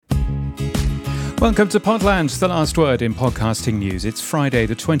Welcome to Podland, the last word in podcasting news. It's Friday,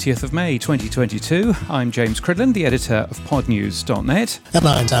 the 20th of May, 2022. I'm James Cridland, the editor of podnews.net. And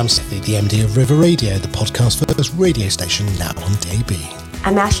I'm Sam Sethi, the MD of River Radio, the podcast first radio station now on DAB.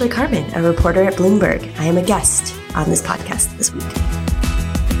 I'm Ashley Carman, a reporter at Bloomberg. I am a guest on this podcast this week.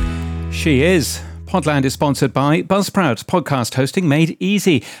 She is. Podland is sponsored by Buzzsprout, podcast hosting made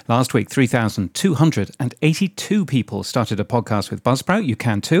easy. Last week, 3,282 people started a podcast with Buzzsprout. You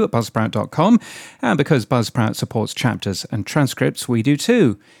can too at buzzsprout.com. And because Buzzsprout supports chapters and transcripts, we do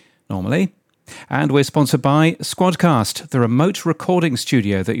too, normally. And we're sponsored by Squadcast, the remote recording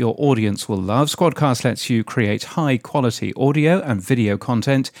studio that your audience will love. Squadcast lets you create high-quality audio and video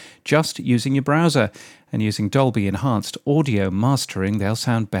content just using your browser. And using Dolby Enhanced audio mastering, they'll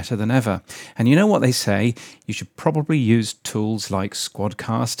sound better than ever. And you know what they say? You should probably use tools like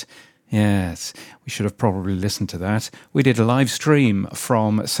Squadcast. Yes, we should have probably listened to that. We did a live stream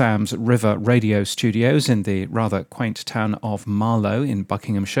from Sam's River Radio studios in the rather quaint town of Marlow in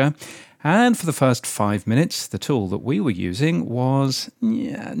Buckinghamshire. And for the first 5 minutes, the tool that we were using was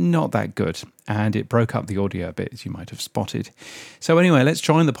not that good. And it broke up the audio a bit, as you might have spotted. So anyway, let's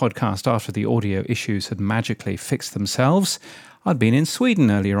join the podcast after the audio issues had magically fixed themselves. I'd been in Sweden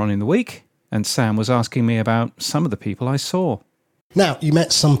earlier on in the week, and Sam was asking me about some of the people I saw. Now, you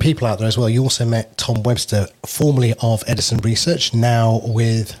met some people out there as well. You also met Tom Webster, formerly of Edison Research, now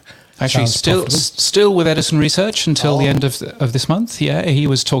with... Actually, still with Edison Research until the end of this month. Yeah, he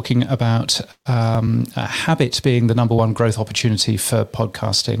was talking about habit being the number one growth opportunity for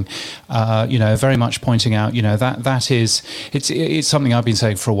podcasting. Very much pointing out, that is it's something I've been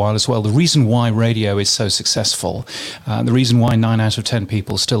saying for a while as well. The reason why radio is so successful, the reason why 9 out of 10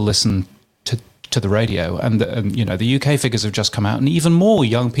 people still listen to the radio, and the UK figures have just come out, and even more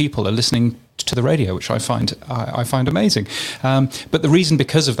young people are listening to the radio, which I find amazing. But the reason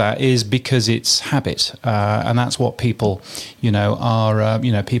because of that is because it's habit, and that's what people,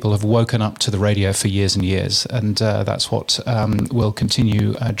 people have woken up to the radio for years and years, and that's what will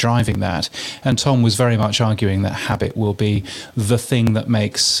continue driving that. And Tom was very much arguing that habit will be the thing that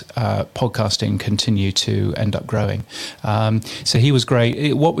makes podcasting continue to end up growing. So he was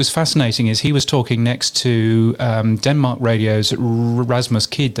great. What was fascinating is he was talking next to Denmark Radio's Rasmus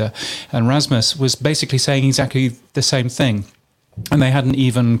Kidde, and Rasmus was basically saying exactly the same thing. And they hadn't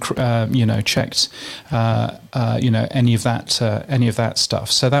even, checked, any of that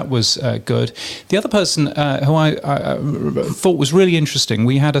stuff. So that was good. The other person who I thought was really interesting,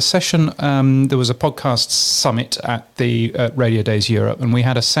 we had a session. There was a podcast summit at the Radio Days Europe, and we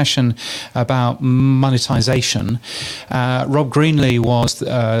had a session about monetization. Rob Greenlee was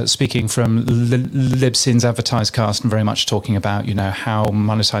speaking from Libsyn's Advertisecast and very much talking about how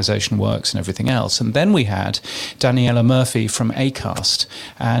monetization works and everything else. And then we had Daniela Murphy from Acast,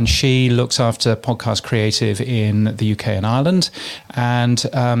 and she looks after podcast creative in the UK and Ireland, and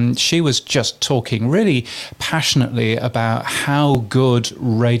she was just talking really passionately about how good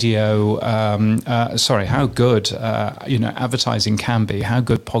advertising can be, how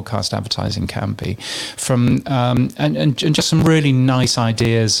good podcast advertising can be, from and just some really nice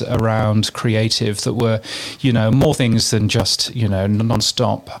ideas around creative that were more things than just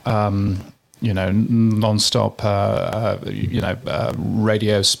non-stop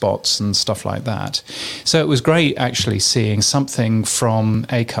radio spots and stuff like that. So it was great actually seeing something from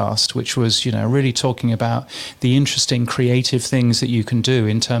Acast, which was, really talking about the interesting creative things that you can do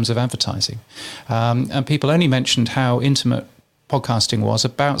in terms of advertising. And people only mentioned how intimate podcasting was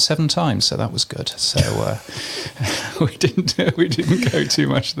about 7 times, so that was good. So we didn't go too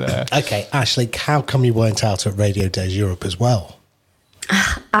much there. Okay, Ashley, how come you weren't out at Radio Days Europe as well?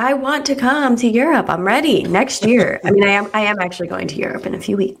 I want to come to Europe. I'm ready next year. I mean, I am actually going to Europe in a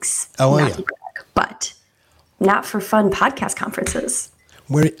few weeks. Oh, are you? But not for fun podcast conferences.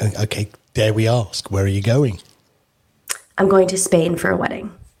 Okay, dare we ask, where are you going? I'm going to Spain for a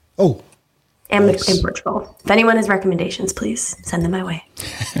wedding. Oh, and nice. In Portugal. If anyone has recommendations, please send them my way.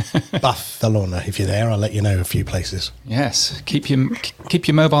 Barcelona, if you're there, I'll let you know a few places. Yes, keep your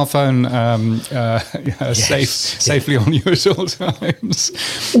mobile phone safely on you at all times.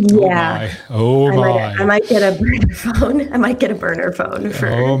 Yeah. Oh my. I might get a burner phone.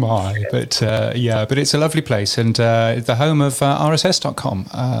 Oh my. But but it's a lovely place, and the home of RSS.com,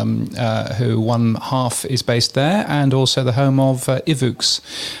 who one half is based there, and also the home of Ivux,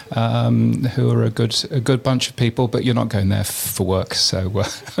 who are a good bunch of people, but you're not going there for work, so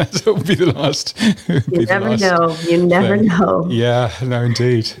that will be the last. You never know. Yeah, no,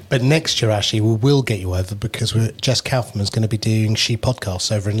 indeed. But next year, Ashley, we will get you over because Jess Kaufman's going to be doing She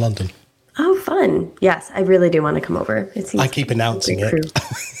Podcasts over in London. Oh, fun. Yes, I really do want to come over. I keep announcing it.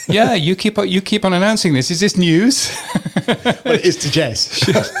 Yeah, you keep on announcing this. Is this news? Well, it is to Jess.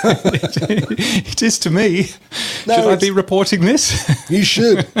 It is to me. No, Should I be reporting this? You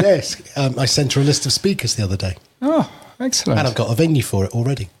should, yes. I sent her a list of speakers the other day. Oh, excellent. And I've got a venue for it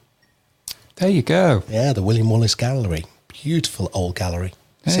already. There you go. Yeah, the William Wallace Gallery. Beautiful old gallery.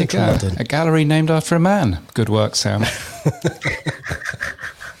 There Central you go. London. A gallery named after a man. Good work, Sam.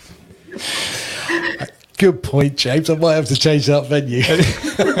 Good point, James. I might have to change that venue.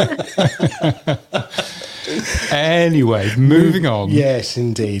 Anyway, moving on. Yes,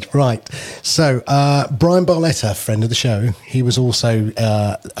 indeed. Right. So, Brian Barletta, friend of the show, he was also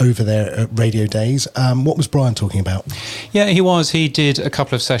over there at Radio Days. What was Brian talking about? Yeah, he was. He did a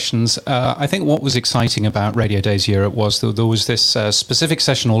couple of sessions. I think what was exciting about Radio Days Europe was that there was this specific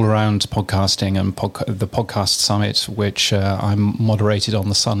session all around podcasting and the Podcast Summit, which I moderated on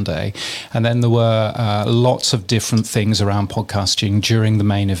the Sunday. And then there were lots of different things around podcasting during the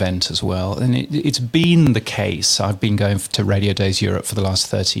main event as well. And it's been the case. I've been going to Radio Days Europe for the last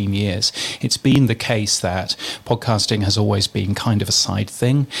 13 years. It's been the case that podcasting has always been kind of a side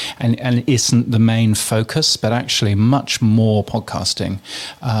thing and isn't the main focus, but actually much more podcasting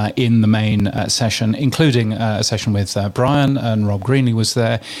in the main session, including a session with Brian, and Rob Greenlee was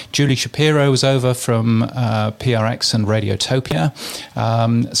there. Julie Shapiro was over from PRX and Radiotopia.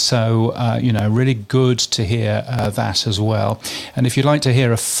 Really good to hear that as well. And if you'd like to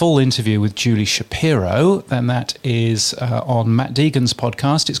hear a full interview with Julie Shapiro, then that is on Matt Deegan's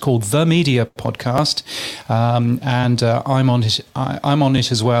podcast. It's called The Media Podcast, and I'm on it. I'm on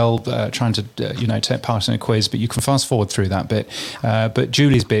it as well, trying to take part in a quiz. But you can fast forward through that bit. But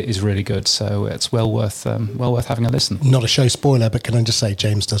Julie's bit is really good, so it's well worth having a listen. Not a show spoiler, but can I just say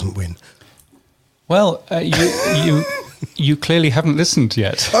James doesn't win? Well, you clearly haven't listened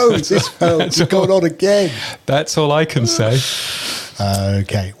yet. Oh, it's going on again. That's all I can say.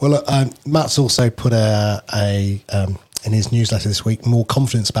 Okay. Well, Matt's also put in his newsletter this week more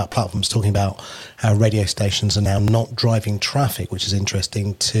confidence about platforms, talking about how radio stations are now not driving traffic, which is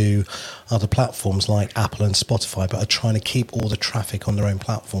interesting, to other platforms like Apple and Spotify, but are trying to keep all the traffic on their own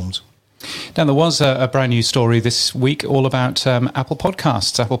platforms. Now, there was a brand new story this week all about Apple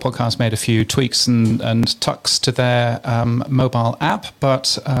Podcasts. Apple Podcasts made a few tweaks and tucks to their mobile app,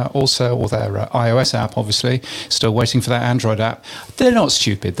 but or their iOS app, obviously. Still waiting for that Android app. They're not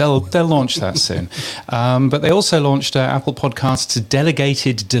stupid. They'll launch that soon. But they also launched Apple Podcasts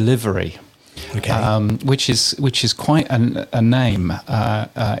Delegated Delivery. Okay. Which is quite a name,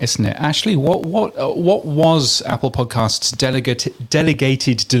 isn't it? Ashley, what was Apple Podcasts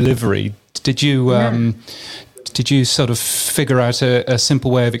delegated delivery? Did you sort of figure out a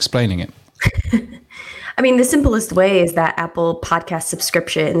simple way of explaining it? I mean, the simplest way is that Apple Podcast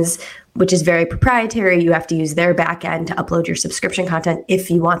subscriptions, which is very proprietary, you have to use their backend to upload your subscription content if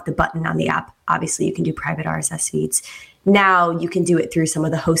you want the button on the app. Obviously, you can do private RSS feeds. Now you can do it through some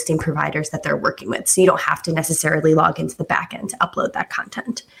of the hosting providers that they're working with. So you don't have to necessarily log into the backend to upload that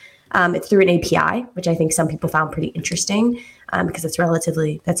content. It's through an API, which I think some people found pretty interesting because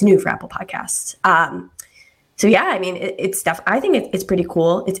that's new for Apple Podcasts. So yeah, I mean, I think it's pretty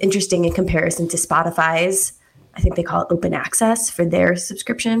cool. It's interesting in comparison to Spotify's, I think they call it open access for their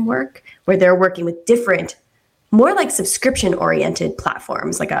subscription work, where they're working with different, more like subscription oriented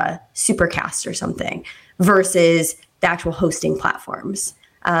platforms, like a Supercast or something, versus the actual hosting platforms.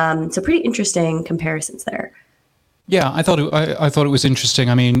 So pretty interesting comparisons there. Yeah, I thought it was interesting.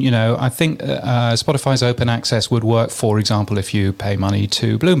 I mean, I think Spotify's open access would work, for example, if you pay money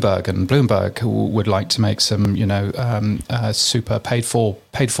to Bloomberg, and Bloomberg would like to make some, super paid for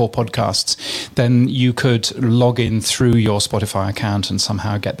podcasts. Then you could log in through your Spotify account and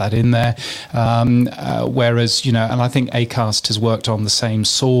somehow get that in there. Whereas, and I think Acast has worked on the same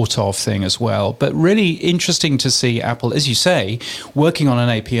sort of thing as well. But really interesting to see Apple, as you say, working on an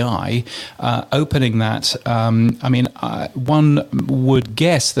API, opening that. One would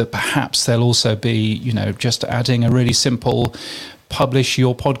guess that perhaps they'll also be, just adding a really simple publish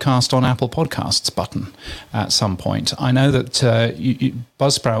your podcast on Apple Podcasts button at some point. I know that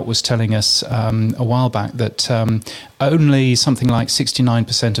Buzzsprout was telling us a while back that only something like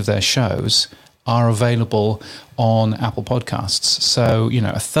 69% of their shows are available on Apple Podcasts. So,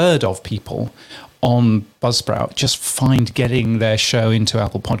 a third of people on Buzzsprout just find getting their show into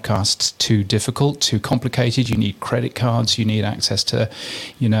Apple Podcasts too difficult, too complicated. You need credit cards, you need access to,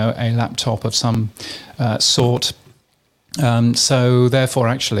 a laptop of some sort. So therefore,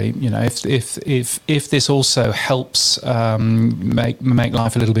 actually, if this also helps make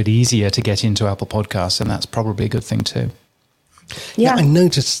life a little bit easier to get into Apple Podcasts, then that's probably a good thing too. Yeah, I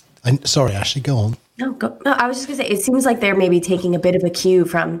noticed And sorry, Ashley, go on. No, I was just going to say, it seems like they're maybe taking a bit of a cue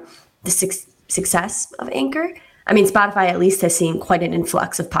from the success of Anchor. I mean, Spotify at least has seen quite an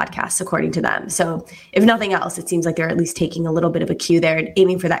influx of podcasts, according to them. So if nothing else, it seems like they're at least taking a little bit of a cue there and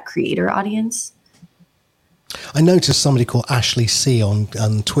aiming for that creator audience. I noticed somebody called Ashley C on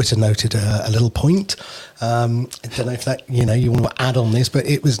Twitter noted a little point. I don't know if that, you want to add on this, but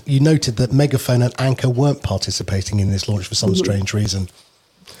you noted that Megaphone and Anchor weren't participating in this launch for some strange reason.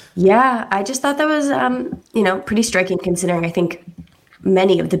 Yeah, I just thought that was, pretty striking considering I think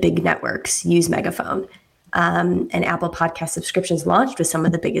many of the big networks use Megaphone. And Apple Podcast subscriptions launched with some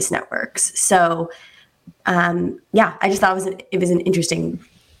of the biggest networks. So, I just thought it was an interesting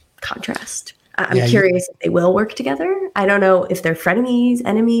contrast. I'm curious if they will work together. I don't know if they're frenemies,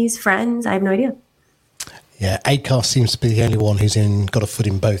 enemies, friends. I have no idea. Yeah, Acast seems to be the only one who's got a foot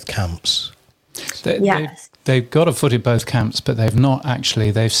in both camps. They've got a foot in both camps, but they've not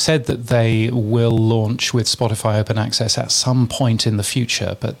actually. They've said that they will launch with Spotify Open Access at some point in the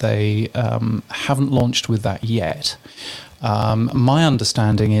future, but they haven't launched with that yet. My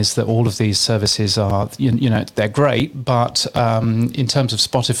understanding is that all of these services are, they're great, but in terms of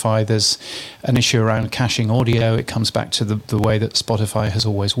Spotify, there's an issue around caching audio. It comes back to the way that Spotify has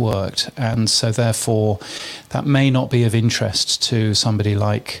always worked. And so therefore, that may not be of interest to somebody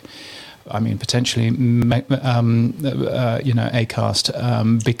like, potentially,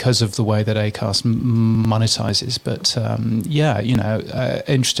 Acast, because of the way that Acast monetizes. But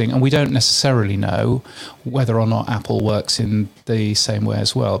interesting. And we don't necessarily know whether or not Apple works in the same way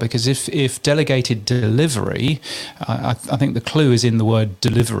as well. Because if delegated delivery, I think the clue is in the word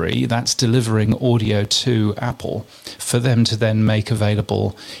delivery. That's delivering audio to Apple for them to then make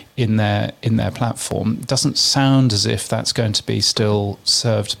available in their platform. It doesn't sound as if that's going to be still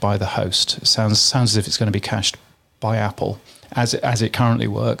served by the host. It sounds as if it's going to be cached by Apple as it currently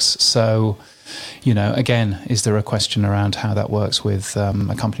works. So, again, is there a question around how that works with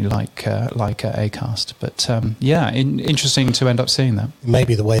a company like Acast? But interesting to end up seeing that.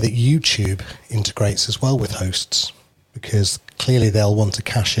 Maybe the way that YouTube integrates as well with hosts, because clearly they'll want to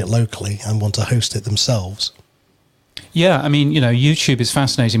cache it locally and want to host it themselves. Yeah, YouTube is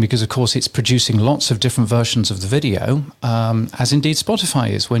fascinating because, of course, it's producing lots of different versions of the video, as indeed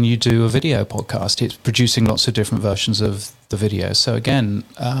Spotify is. When you do a video podcast, it's producing lots of different versions of the video. So again,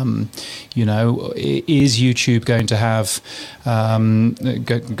 is YouTube going to have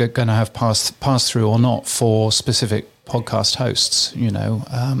pass through or not for specific podcast hosts?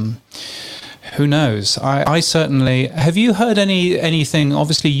 Who knows? I certainly... Have you heard anything?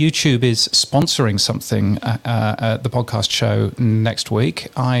 Obviously, YouTube is sponsoring something at the podcast show next week.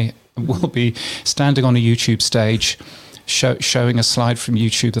 I will be standing on a YouTube stage showing a slide from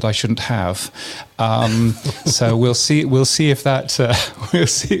YouTube that I shouldn't have. So we'll see if that we'll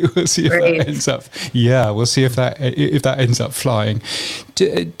see if that ends up. Yeah, we'll see if that ends up flying.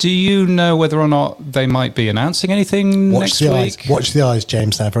 Do you know whether or not they might be announcing anything next week? Watch the eyes,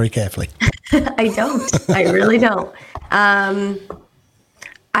 James. Now, very carefully. I don't. I really don't. I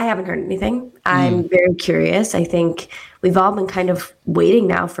haven't heard anything. I'm very curious. I think we've all been kind of waiting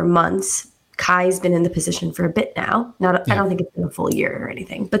now for months. Kai's been in the position for a bit now. I don't think it's been a full year or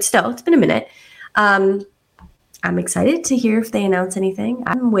anything, but still, it's been a minute. I'm excited to hear if they announce anything.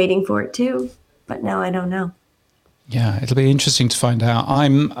 I'm waiting for it too, but now I don't know. Yeah, it'll be interesting to find out.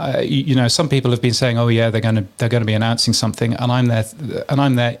 I'm, some people have been saying, "Oh, yeah, they're going to be announcing something," and I'm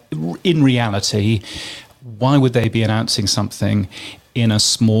there. In reality, why would they be announcing something in a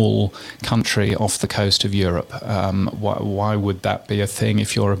small country off the coast of Europe? Why would that be a thing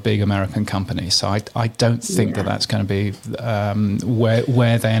if you're a big American company? So I don't think that's going to be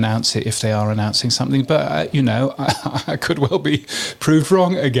where they announce it, if they are announcing something. But, I could well be proved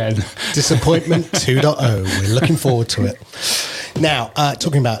wrong again. Disappointment 2.0. We're looking forward to it. Now,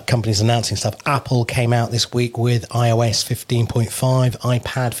 talking about companies announcing stuff, Apple came out this week with iOS 15.5,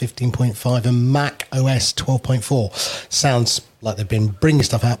 iPad 15.5, and Mac OS 12.4. Sounds like they've been bringing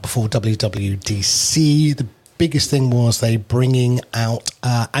stuff out before WWDC. The biggest thing was they bringing out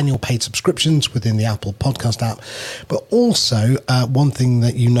annual paid subscriptions within the Apple Podcast app. But also, one thing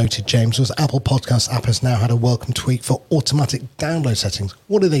that you noted, James, was Apple Podcast app has now had a welcome tweak for automatic download settings.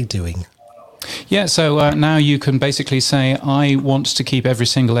 What are they doing? Yeah, so now you can basically say, I want to keep every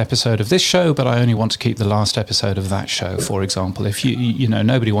single episode of this show, but I only want to keep the last episode of that show, for example. If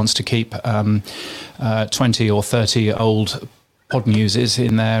nobody wants to keep 20 or 30 old Pod News is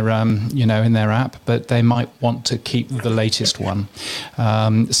in their, in their app, but they might want to keep the latest one.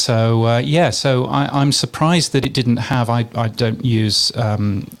 So I'm surprised that it didn't have. I don't use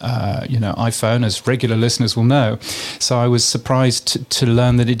iPhone, as regular listeners will know. So I was surprised to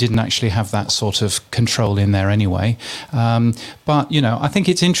learn that it didn't actually have that sort of control in there anyway. But I think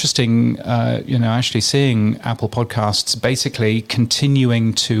it's interesting, actually seeing Apple Podcasts basically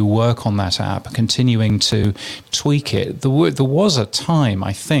continuing to work on that app, continuing to tweak it. There was a time,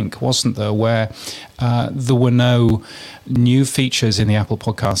 I think, wasn't there, where there were no new features in the Apple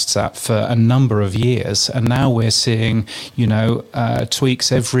Podcasts app for a number of years, and now we're seeing,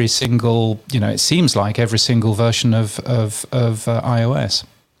 tweaks every single, it seems like every single version of iOS.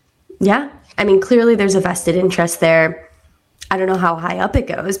 Yeah, I mean, clearly there's a vested interest there. I don't know how high up it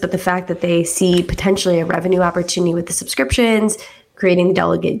goes, but the fact that they see potentially a revenue opportunity with the subscriptions, creating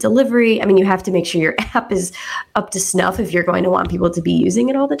delegate delivery. I mean, you have to make sure your app is up to snuff if you're going to want people to be using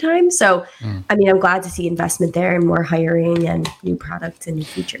it all the time. So, I mean, I'm glad to see investment there and more hiring and new products and new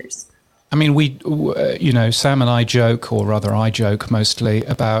features. I mean, Sam and I joke, or rather I joke mostly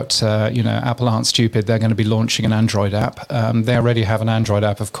about, Apple aren't stupid. They're going to be launching an Android app. They already have an Android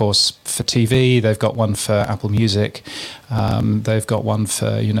app, of course, for TV. They've got one for Apple Music. They've got one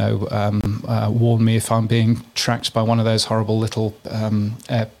for, warn me if I'm being tracked by one of those horrible little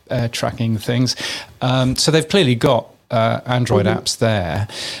air tracking things. So they've clearly got Android apps there.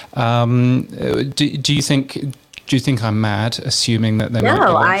 Do you think I'm mad, assuming that they're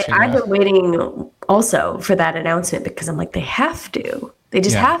No, I've been waiting also for that announcement, because I'm like, they have to. They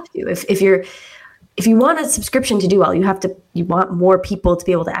just have to. If you want a subscription to do well, you want more people to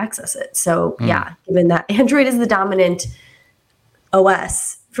be able to access it. So given that Android is the dominant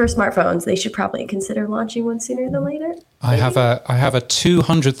OS for smartphones, they should probably consider launching one sooner than later. I have a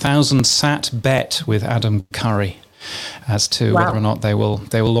 200,000 sat bet with Adam Curry as to whether or not they will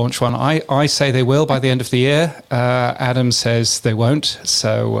launch one. I say they will by the end of the year. Adam says they won't,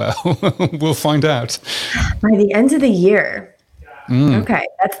 so we'll find out. By the end of the year. Okay,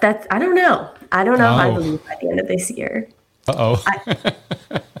 that's. I don't know. I believe by the end of this year. I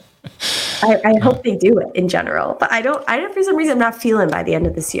hope they do it in general, but I don't. For some reason, I'm not feeling by the end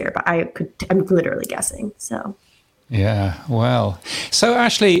of this year. But I'm literally guessing. So. Yeah, well. So,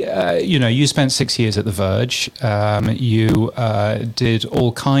 Ashley, you spent 6 years at The Verge. You did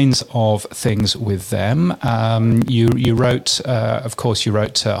all kinds of things with them. You wrote, of course,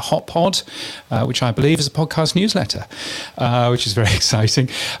 Hot Pod, which I believe is a podcast newsletter, which is very exciting.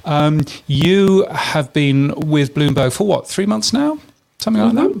 You have been with Bloomberg for what, 3 months now? Something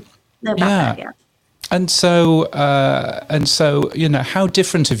like that? About that, yeah. And so, how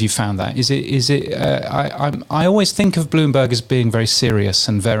different have you found that? Is it? I always think of Bloomberg as being very serious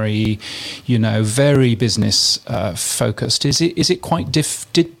and very, very business focused. Is it quite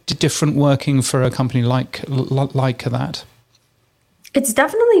different working for a company like that? It's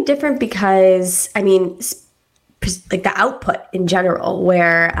definitely different because, I mean, like the output in general,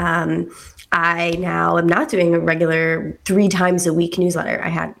 where I now am not doing a regular 3 times a week newsletter. I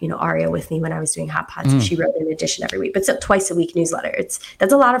had, Aria with me when I was doing Hot Pods, and she wrote an edition every week, but so twice a week newsletter.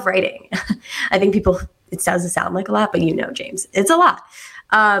 That's a lot of writing. I think it doesn't sound like a lot, but James, it's a lot.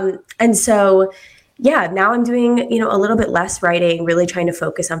 And so, now I'm doing, a little bit less writing, really trying to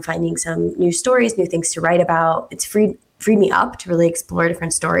focus on finding some new stories, new things to write about. It's freed me up to really explore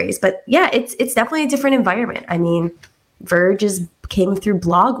different stories. But it's definitely a different environment. I mean, Verge came through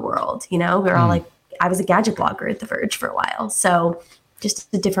blog world, we're all like, I was a gadget blogger at The Verge for a while. So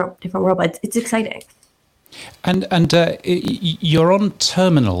just a different world, but it's exciting. And you're on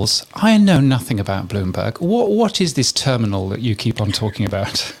terminals. I know nothing about Bloomberg. What is this terminal that you keep on talking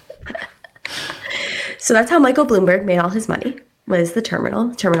about? So that's how Michael Bloomberg made all his money, was the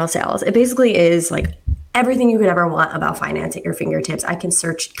terminal sales. It basically is like everything you could ever want about finance at your fingertips. I can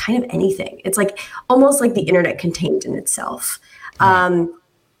search kind of anything. It's like almost like the internet contained in itself. Do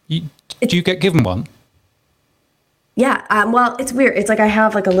you get given one? Yeah. Well, it's weird. It's like I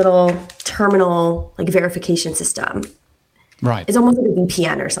have like a little terminal like verification system. Right. It's almost like a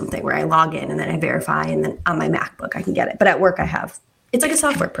VPN or something where I log in and then I verify, and then on my MacBook I can get it. But at work it's like a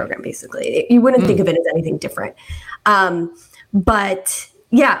software program basically. You wouldn't think of it as anything different. But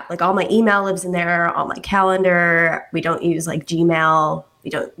yeah, like all my email lives in there, all my calendar. We don't use like Gmail.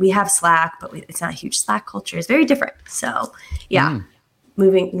 We have Slack, but it's not a huge Slack culture. It's very different. So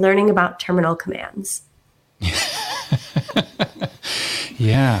learning about terminal commands.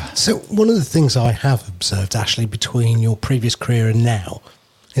 Yeah. So one of the things I have observed, Ashley, between your previous career and now,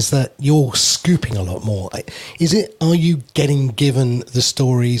 is that you're scooping a lot more. Are you getting given the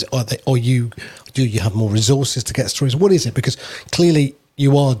stories, do you have more resources to get stories? What is it? Because clearly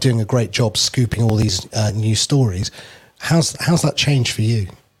you are doing a great job scooping all these new stories. How's that changed for you?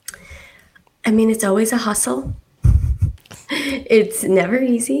 I mean, it's always a hustle. It's never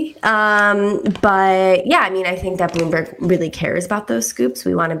easy. But yeah, I mean, I think that Bloomberg really cares about those scoops.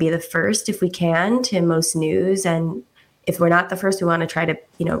 We want to be the first, if we can, to most news. And if we're not the first, we want to try to,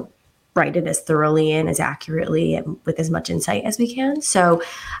 write it as thoroughly and as accurately and with as much insight as we can. So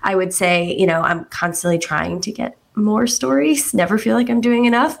I would say, I'm constantly trying to get more stories. Never feel like I'm doing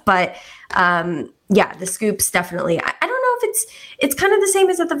enough. But yeah, the scoops definitely. I don't know if it's kind of the same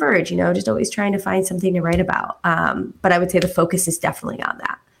as at The Verge, just always trying to find something to write about. But I would say the focus is definitely on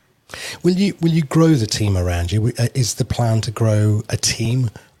that. Will you grow the team around you? Is the plan to grow a team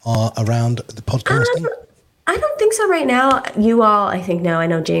around the podcasting? I don't think so right now. You all, I think, know. I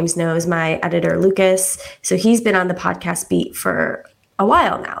know James knows, my editor, Lucas. So he's been on the podcast beat for a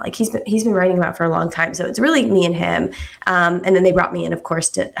while now. Like he's been writing about it for a long time. So it's really me and him. And then they brought me in, of course,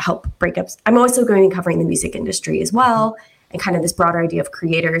 to help break up. I'm also going and covering the music industry as well, and kind of this broader idea of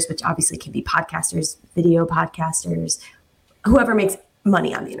creators, which obviously can be podcasters, video podcasters, whoever makes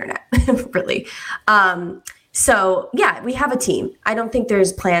money on the internet, really. So yeah, we have a team. I don't think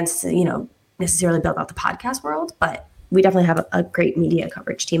there's plans to, necessarily build out the podcast world, but we definitely have a great media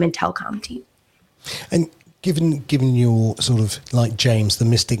coverage team and telecom team. And given your sort of, like James, the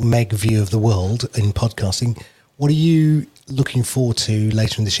Mystic Meg view of the world in podcasting, what are you looking forward to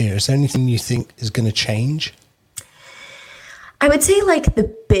later in this year? Is there anything you think is going to change? I would say like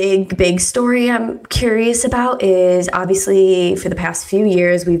the big story I'm curious about is obviously for the past few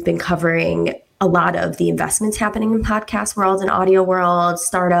years, we've been covering a lot of the investments happening in podcast world and audio world,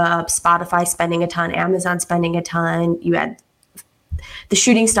 startups, Spotify spending a ton, Amazon spending a ton. You had the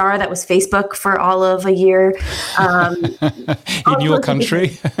shooting star that was Facebook for all of a year. In your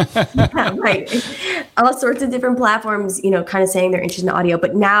country. Yeah, right. All sorts of different platforms, kind of saying they're interested in audio.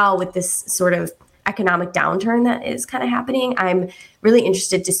 But now with this sort of economic downturn that is kind of happening, I'm really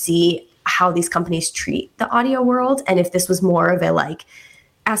interested to see how these companies treat the audio world. And if this was more of a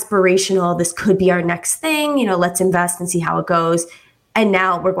aspirational, this could be our next thing, let's invest and see how it goes. And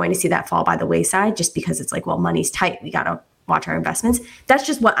now we're going to see that fall by the wayside just because it's money's tight. We got to watch our investments. That's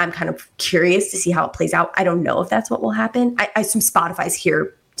just what I'm kind of curious to see how it plays out. I don't know if that's what will happen. I assume Spotify's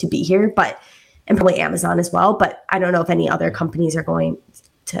here to be here, and probably Amazon as well. But I don't know if any other companies are going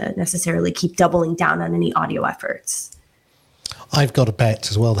to necessarily keep doubling down on any audio efforts. I've got a bet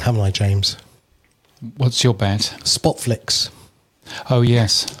as well, haven't I, James? What's your bet? Spotflix. Oh,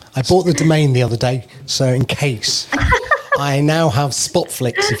 yes. I bought the domain the other day, so in case. I now have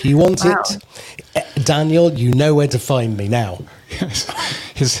Spotflix. If you want it, Daniel, you know where to find me now.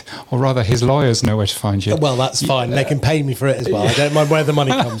 His lawyers know where to find you. Well, that's fine. They can pay me for it as well. I don't mind where the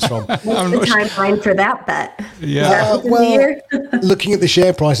money comes from. What's the timeline for that bet? Yeah. Looking at the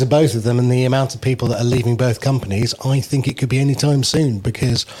share price of both of them and the amount of people that are leaving both companies, I think it could be any time soon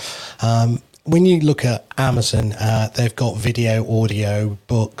because when you look at Amazon, they've got video, audio,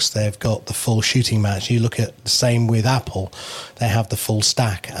 books, they've got the full shooting match. You look at the same with Apple, they have the full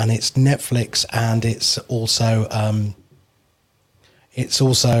stack, and it's Netflix, and it's also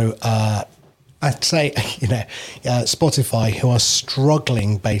I'd say, Spotify, who are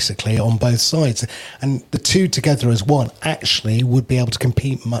struggling basically on both sides. And the two together as one actually would be able to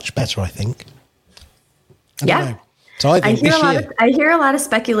compete much better, I think. I don't know. So I hear a lot of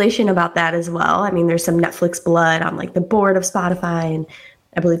speculation about that as well. I mean, there's some Netflix blood on the board of Spotify, and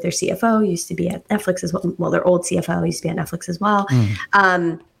I believe their CFO used to be at Netflix as well. Well, their old CFO used to be at Netflix as well.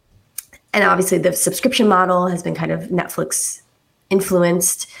 And obviously the subscription model has been kind of Netflix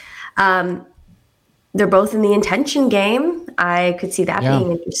influenced. They're both in the intention game. I could see that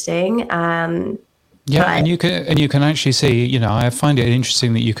being interesting. And you can actually see, I find it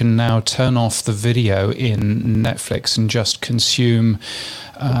interesting that you can now turn off the video in Netflix and just consume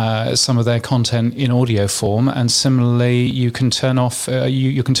some of their content in audio form, and similarly, you can turn off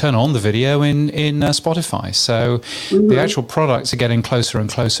you can turn on the video in Spotify. So the actual products are getting closer and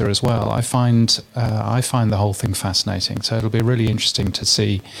closer as well. I find the whole thing fascinating. So it'll be really interesting to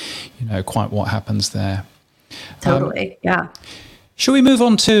see, quite what happens there. Totally, yeah. Shall we move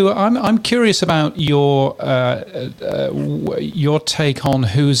on to? I'm curious about your take on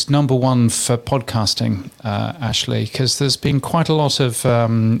who's number one for podcasting, Ashley, because there's been quite a lot of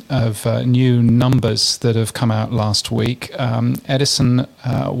new numbers that have come out last week. Edison,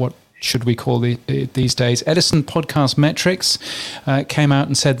 should we call it these days. Edison Podcast Metrics came out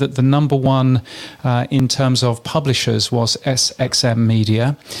and said that the number one in terms of publishers was SXM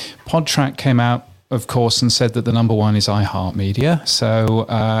Media. Podtrac came out, of course, and said that the number one is iHeartMedia.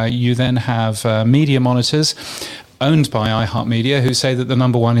 So you then have media monitors owned by iHeartMedia who say that the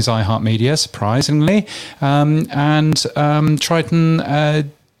number one is iHeartMedia, surprisingly. And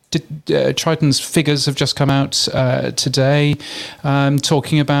Triton... Triton's figures have just come out today,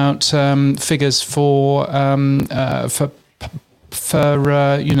 talking about figures for US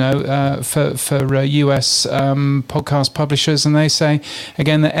podcast publishers, and they say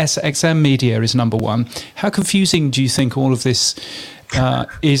again that SXM Media is number one. How confusing do you think all of this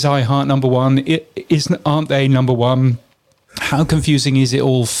is? iHeart number one? Aren't they number one? How confusing is it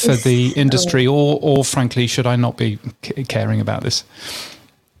all for the industry, or frankly, should I not be caring about this?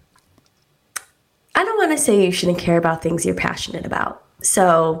 I don't want to say you shouldn't care about things you're passionate about.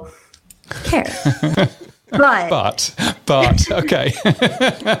 So care. But okay.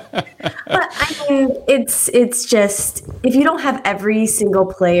 But I mean, it's just, if you don't have every single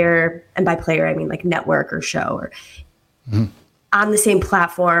player, and by player I mean like network or show or on the same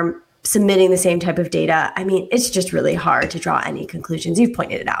platform, submitting the same type of data, I mean, it's just really hard to draw any conclusions. You've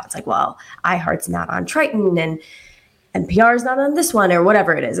pointed it out. It's like, well, iHeart's not on Triton and NPR is not on this one or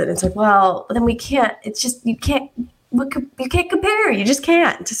whatever it is. And it's like, well, then we can't, it's just, you can't compare. You just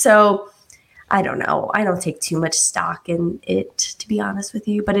can't. So I don't know. I don't take too much stock in it, to be honest with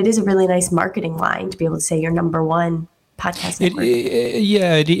you, but it is a really nice marketing line to be able to say you're number one podcast network.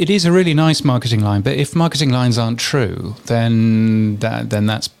 It is a really nice marketing line, but if marketing lines aren't true, then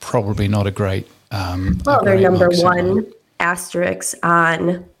that's probably not a great, they're number one asterisk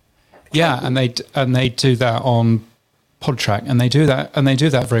on. Yeah. And they do that on Podtrac, and they do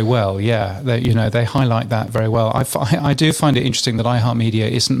that very well. Yeah, they highlight that very well. I do find it interesting that iHeartMedia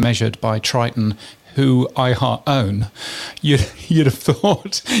isn't measured by Triton, who iHeart own. You'd have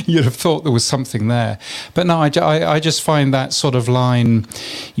thought there was something there, but no, I just find that sort of line,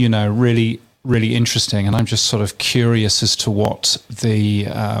 really interesting, and I'm just sort of curious as to what the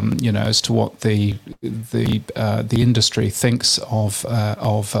industry thinks of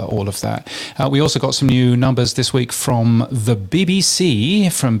all of that. We also got some new numbers this week from the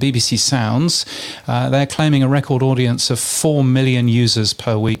BBC, from BBC Sounds. They're claiming a record audience of 4 million users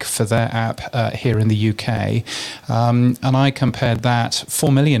per week for their app here in the UK, and I compared that.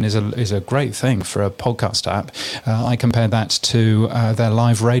 4 million is a great thing for a podcast app. I compared that to their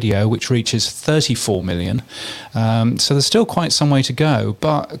live radio, which reaches 34 million. So there's still quite some way to go,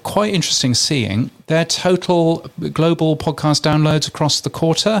 but quite interesting seeing their total global podcast downloads across the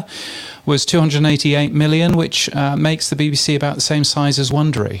quarter was 288 million, which makes the BBC about the same size as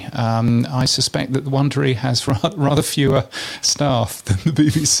Wondery. I suspect that Wondery has rather fewer staff than the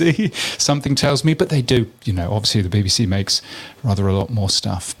BBC, something tells me, but they do, obviously the BBC makes rather a lot more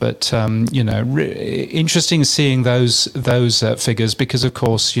stuff. But, interesting seeing those figures because, of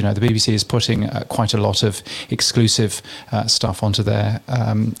course, the BBC is putting quite a lot of exclusive stuff onto their,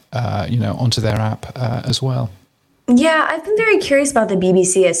 onto their app as well. Yeah, I've been very curious about the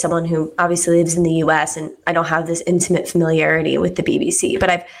BBC as someone who obviously lives in the US, and I don't have this intimate familiarity with the BBC,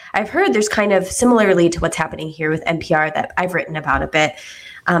 but I've heard there's kind of similarly to what's happening here with NPR that I've written about a bit.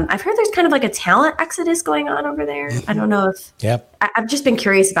 I've heard there's kind of like a talent exodus going on over there. I don't know if I've just been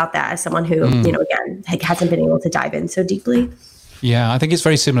curious about that as someone who, again, hasn't been able to dive in so deeply. Yeah, I think it's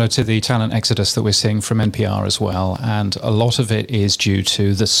very similar to the talent exodus that we're seeing from NPR as well. And a lot of it is due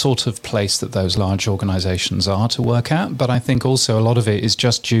to the sort of place that those large organizations are to work at. But I think also a lot of it is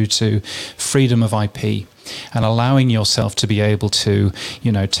just due to freedom of IP and allowing yourself to be able to,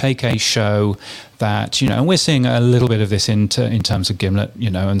 take a show that, and we're seeing a little bit of this in terms of Gimlet,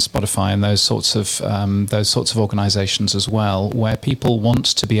 and Spotify and those sorts of organizations as well, where people want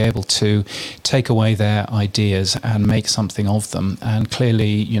to be able to take away their ideas and make something of them. And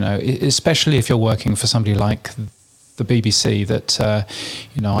clearly, especially if you're working for somebody like the BBC that, I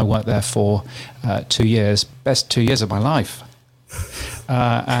worked there for 2 years, best 2 years of my life.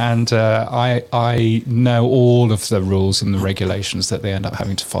 And I know all of the rules and the regulations that they end up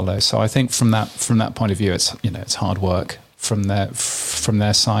having to follow. So I think from that point of view, it's hard work from their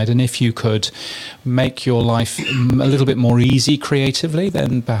side. And if you could make your life a little bit more easy creatively,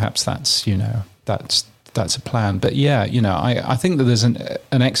 then perhaps that's a plan. But I think that there's an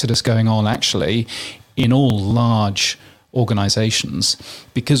exodus going on actually in all large organizations,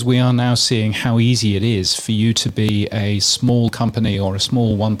 because we are now seeing how easy it is for you to be a small company or a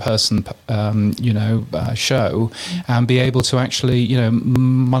small one-person, show, and be able to actually,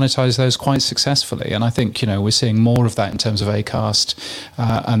 monetize those quite successfully. And I think, we're seeing more of that in terms of Acast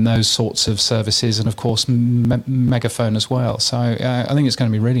and those sorts of services, and of course, Megaphone as well. So I think it's going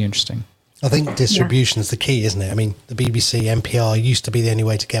to be really interesting. I think distribution is the key, isn't it? I mean, the BBC, NPR used to be the only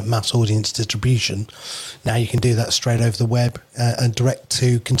way to get mass audience distribution. Now you can do that straight over the web and direct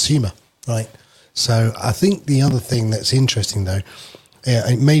to consumer, right? So I think the other thing that's interesting, though,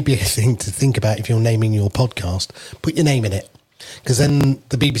 it may be a thing to think about if you're naming your podcast, put your name in it. Because then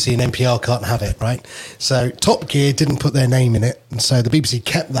the BBC and NPR can't have it, right? So Top Gear didn't put their name in it, and so the BBC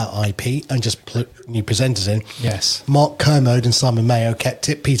kept that IP and just put new presenters in. Yes. Mark Kermode and Simon Mayo kept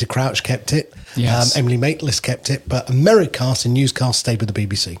it. Peter Crouch kept it. Yes. Emily Maitlis kept it. But Americast and Newscast stayed with the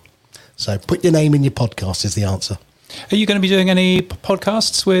BBC. So put your name in your podcast is the answer. Are you going to be doing any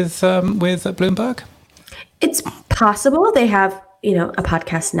podcasts with Bloomberg? It's possible. They have, a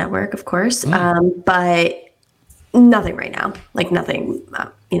podcast network, of course, but nothing right now, like nothing,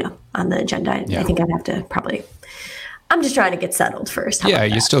 on the agenda. I think I'd have to I'm just trying to get settled first.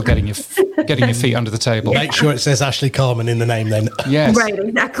 You're still getting your feet under the table. Make sure it says Ashley Carman in the name then. Yes. Right,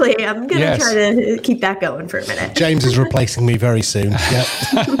 exactly. I'm going to try to keep that going for a minute. James is replacing me very soon.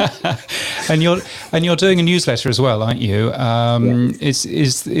 Yep. And you're doing a newsletter as well, aren't you?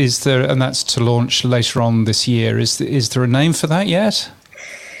 Is there, and that's to launch later on this year. Is there a name for that yet?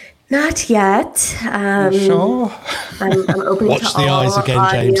 Not yet. Sure. I'm open Watch to the all eyes again,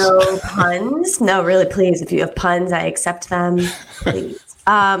 audio James. puns. No, really, please. If you have puns, I accept them. Please.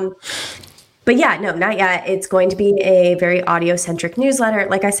 But no, not yet. It's going to be a very audio-centric newsletter.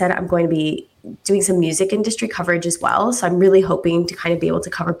 Like I said, I'm going to be doing some music industry coverage as well. So I'm really hoping to kind of be able to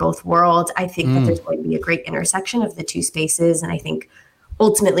cover both worlds. I think that there's going to be a great intersection of the two spaces. And I think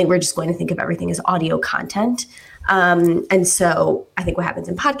ultimately we're just going to think of everything as audio content. And so I think what happens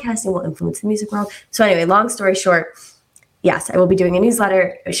in podcasting will influence the music world. So anyway, long story short, yes, I will be doing a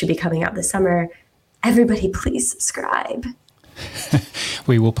newsletter. It should be coming out this summer. Everybody, please subscribe.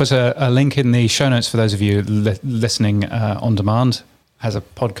 We will put a link in the show notes for those of you listening on demand as a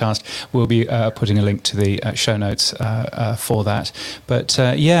podcast. We'll be putting a link to the show notes for that. But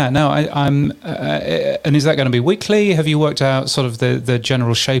I'm. And is that going to be weekly? Have you worked out sort of the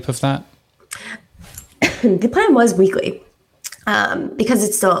general shape of that? The plan was weekly because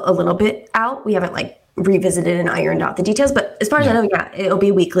it's still a little bit out. We haven't revisited and ironed out the details, but as far as I know, it'll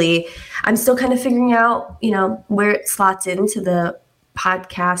be weekly. I'm still kind of figuring out, where it slots into the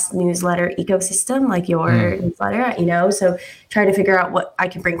podcast newsletter ecosystem, like your newsletter, so trying to figure out what I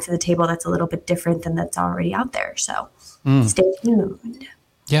can bring to the table that's a little bit different than that's already out there. So stay tuned.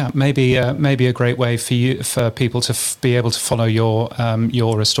 Yeah, maybe a great way for people to be able to follow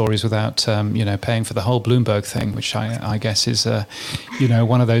your stories without paying for the whole Bloomberg thing, which I guess is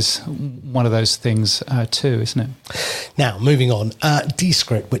one of those things too, isn't it? Now moving on,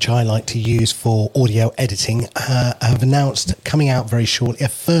 Descript, which I like to use for audio editing, have announced coming out very shortly a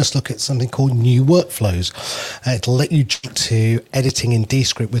first look at something called New Workflows. It'll let you jump to editing in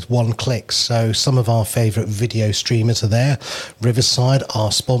Descript with one click. So some of our favourite video streamers are there. Riverside,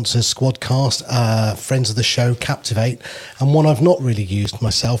 our sponsors, Squadcast, friends of the show, Captivate, and one I've not really used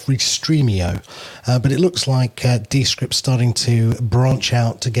myself, Restreamio. But it looks like Descript's starting to branch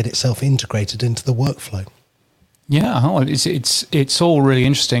out to get itself integrated into the workflow. Yeah, it's all really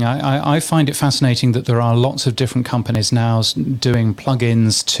interesting. I find it fascinating that there are lots of different companies now doing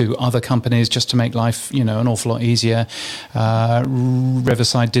plugins to other companies just to make life, an awful lot easier.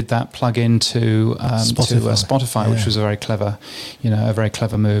 Riverside did that plugin to Spotify, which was a very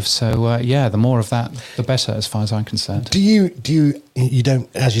clever move. So the more of that, the better, as far as I'm concerned. Do you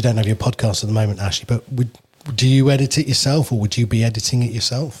don't have your podcast at the moment, Ashley? But do you edit it yourself, or would you be editing it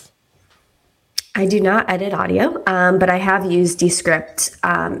yourself? I do not edit audio, but I have used Descript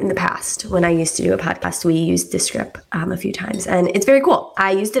in the past. When I used to do a podcast, we used Descript a few times, and it's very cool.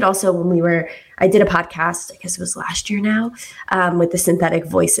 I used it also when I did a podcast, I guess it was last year now, with the synthetic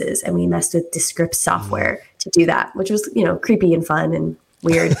voices, and we messed with Descript software to do that, which was, creepy and fun and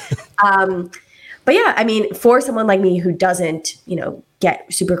weird. But yeah, I mean, for someone like me who doesn't, get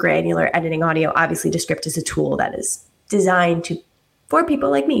super granular editing audio, obviously Descript is a tool that is designed for people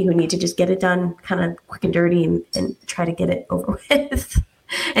like me who need to just get it done kind of quick and dirty and try to get it over with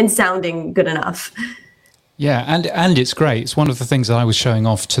and sounding good enough. Yeah, and it's great. It's one of the things that I was showing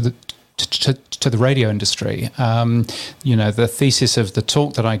off to the radio industry. The thesis of the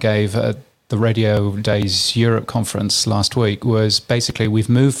talk that I gave at the Radio Days Europe conference last week was basically we've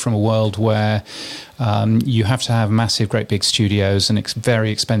moved from a world where you have to have massive, great big studios and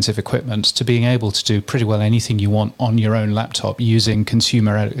very expensive equipment to being able to do pretty well anything you want on your own laptop using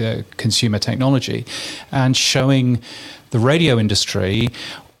consumer technology, and showing the radio industry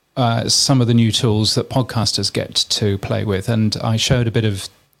some of the new tools that podcasters get to play with. And I showed a bit of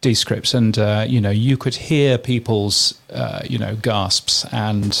Descript, and you could hear people's gasps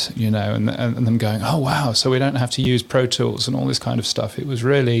and and them going, oh wow, so we don't have to use Pro Tools and all this kind of stuff. It was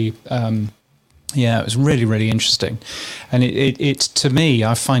really it was really, really interesting. And it to me,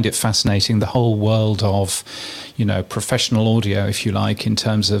 I find it fascinating, the whole world of, professional audio, if you like, in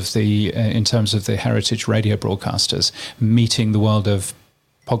terms of the heritage radio broadcasters meeting the world of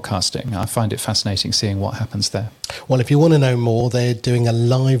podcasting. I find it fascinating seeing what happens there. Well, if you want to know more, they're doing a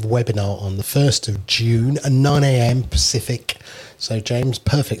live webinar on the 1st of June at 9 a.m. Pacific. So, James,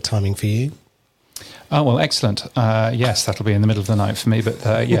 perfect timing for you. Oh, well, excellent. Yes, that'll be in the middle of the night for me,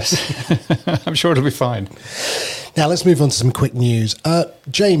 but yes, I'm sure it'll be fine. Now, let's move on to some quick news.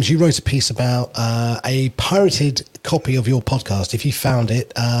 James, you wrote a piece about a pirated copy of your podcast. If you found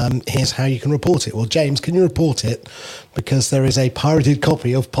it, here's how you can report it. Well, James, can you report it? Because there is a pirated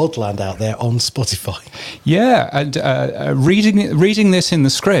copy of Podland out there on Spotify. Yeah, and reading this in the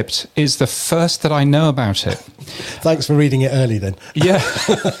script is the first that I know about it. Thanks for reading it early then. Yeah,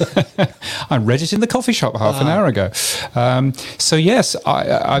 I read it in the coffee shop half an hour ago. So yes,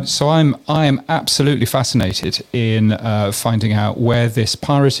 I am absolutely fascinated in finding out where this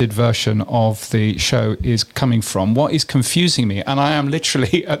pirated version of the show is coming from. What is confusing me, and I am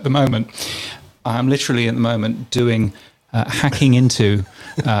literally at the moment doing hacking into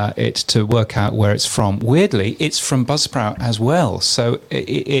it to work out where it's from. Weirdly, it's from Buzzsprout as well, so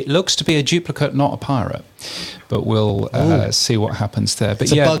it looks to be a duplicate, not a pirate. But we'll see what happens there. But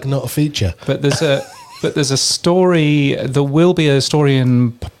it's a bug, not a feature. But there's a story. There will be a story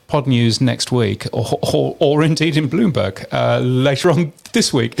in Pod News next week, or indeed in Bloomberg later on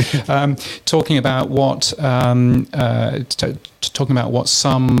this week, talking about what some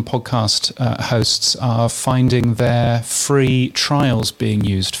podcast hosts are finding their free trials being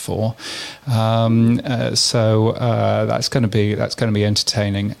used for. So that's going to be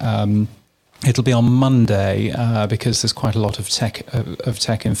entertaining. It'll be on Monday because there's quite a lot of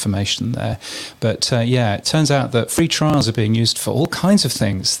tech information there. But it turns out that free trials are being used for all kinds of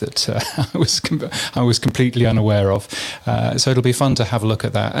things that I was completely unaware of. So it'll be fun to have a look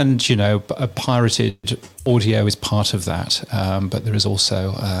at that. And a pirated audio is part of that, but there is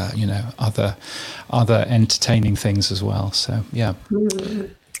also other entertaining things as well. So yeah.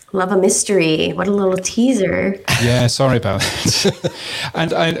 Love a mystery. What a little teaser. Yeah, sorry about that.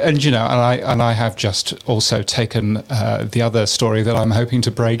 and I have just also taken the other story that I'm hoping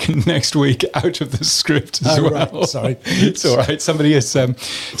to break next week out of the script as well. Right. Sorry, it's all right. Somebody has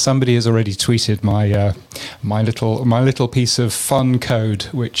already tweeted my little piece of fun code,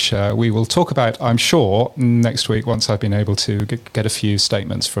 which we will talk about, I'm sure, next week once I've been able to get a few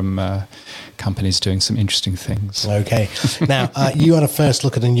statements from companies doing some interesting things. Okay. Now, you had a first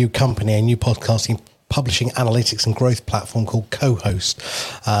look at a new company, a new podcasting, publishing, analytics and growth platform called Co-Host.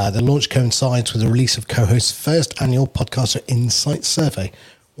 The launch coincides with the release of Co-Host's first annual Podcaster Insight Survey.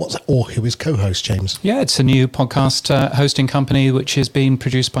 Who is Co-Host, James? Yeah, it's a new podcast hosting company which is being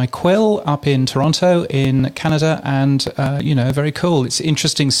produced by Quill up in Toronto in Canada, and very cool. It's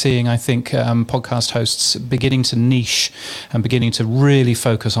interesting seeing, I think, podcast hosts beginning to niche and beginning to really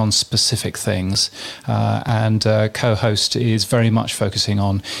focus on specific things. And Co-Host is very much focusing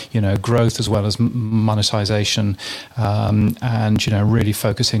on growth as well as monetization, and really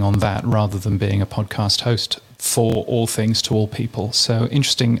focusing on that rather than being a podcast host for all things to all people. So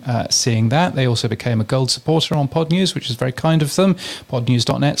interesting seeing that. They also became a gold supporter on Pod News, which is very kind of them.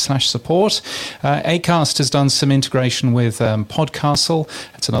 podnews.net/support. Acast has done some integration with Podcastle.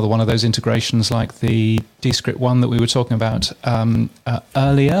 It's another one of those integrations like the Descript one that we were talking about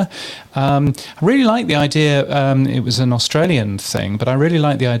earlier. I really like the idea. It was an Australian thing, but I really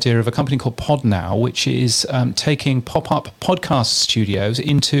like the idea of a company called PodNow, which is taking pop-up podcast studios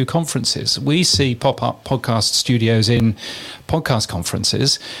into conferences. We see pop-up podcast studios in podcast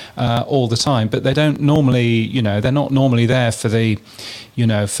conferences all the time, but they don't normally, they're not normally there for the,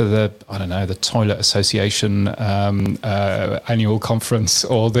 the Toilet Association annual conference,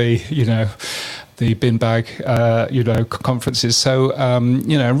 or the bin bag, conferences. So,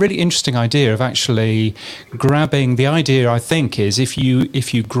 a really interesting idea of actually grabbing. The idea, I think, is if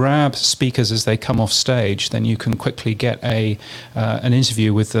you grab speakers as they come off stage, then you can quickly get an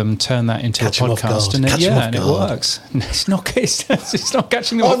interview with them, turn that into a podcast, and it works. It's not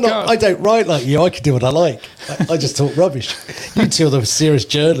catching them off guard. I don't write like you. I can do what I like. I just talk rubbish. You two are the serious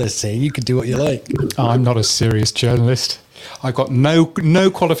journalists here. You can do what you like. I'm not a serious journalist. I've got no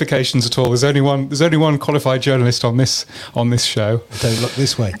qualifications at all. There's only one qualified journalist on this show. Don't look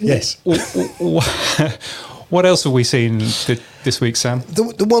this way. Yes. What else have we seen this week, Sam?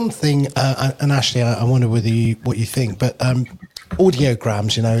 The one thing, and Ashley, I wonder what you think, but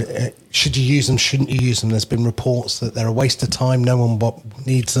audiograms, should you use them, shouldn't you use them? There's been reports that they're a waste of time, no one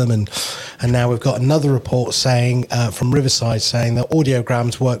needs them, and now we've got another report saying from Riverside saying that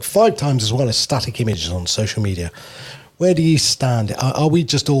audiograms work 5 times as well as static images on social media. Where do you stand? Are we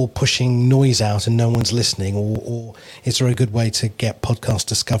just all pushing noise out and no one's listening, or is there a good way to get podcast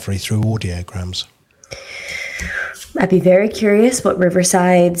discovery through audiograms? I'd be very curious what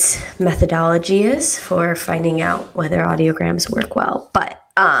Riverside's methodology is for finding out whether audiograms work well. But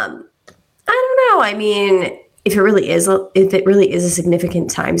I don't know. I mean, if it really is a significant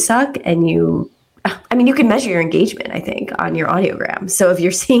time suck, and you can measure your engagement, I think, on your audiogram. So if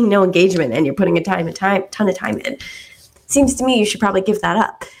you're seeing no engagement and you're putting a ton of time in, seems to me you should probably give that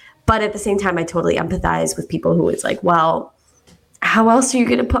up. But at the same time, I totally empathize with people who it's like, well, how else are you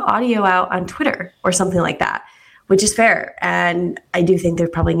going to put audio out on Twitter or something like that? Which is fair. And I do think there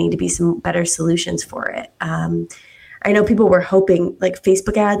probably need to be some better solutions for it. I know people were hoping like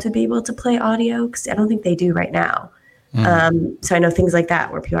Facebook ads would be able to play audio, because I don't think they do right now. So I know things like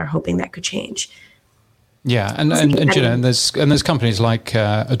that where people are hoping that could change. Yeah, and there's companies like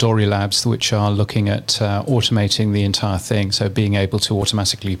Adori Labs which are looking at automating the entire thing, so being able to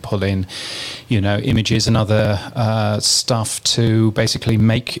automatically pull in, images and other stuff to basically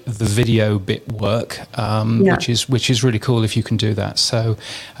make the video bit work, which is really cool if you can do that. So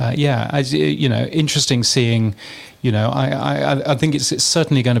interesting seeing. I think it's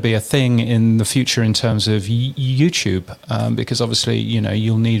certainly going to be a thing in the future in terms of YouTube, because obviously,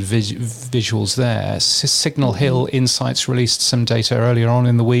 you'll need visuals there. Signal Hill Insights released some data earlier on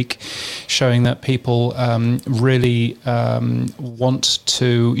in the week showing that people really want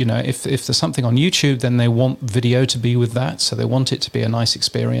to, if there's something on YouTube, then they want video to be with that. So they want it to be a nice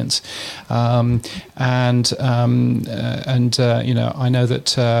experience. I know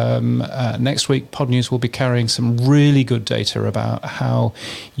that next week Pod News will be carrying some really good data about how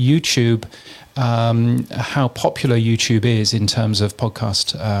YouTube, how popular YouTube is in terms of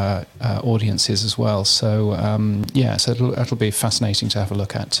podcast audiences as well. So so it'll be fascinating to have a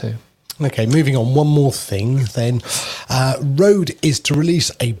look at too. Okay, moving on. One more thing then. Rode is to release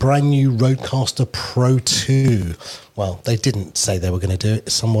a brand new Rodecaster Pro 2. Well, they didn't say they were going to do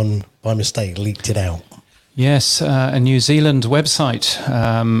it. Someone by mistake leaked it out. Yes, a New Zealand website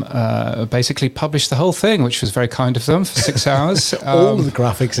basically published the whole thing, which was very kind of them, for 6 hours. All of the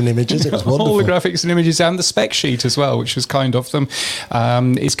graphics and images, it was wonderful. All the graphics and images and the spec sheet as well, which was kind of them.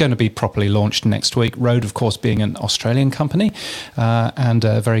 It's going to be properly launched next week. Rode, of course, being an Australian company, and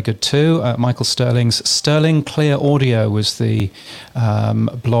very good too. Michael Sterling's Sterling Clear Audio was the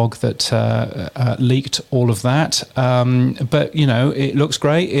blog that leaked all of that. But, it looks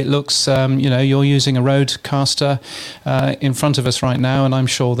great. It looks, you're using a Rodecaster in front of us right now, and I'm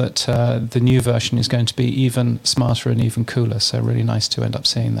sure that the new version is going to be even smarter and even cooler. So really nice to end up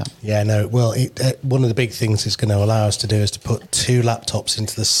seeing that. Yeah, no. Well, one of the big things it's going to allow us to do is to put 2 laptops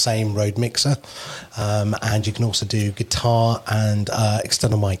into the same Rode mixer, and you can also do guitar and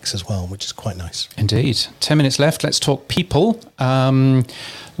external mics as well, which is quite nice. Indeed. 10 minutes left. Let's talk people.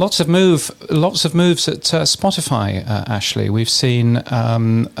 Lots of moves at Spotify, Ashley. We've seen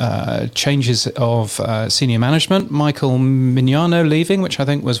changes of senior management. Michael Mignano leaving, which I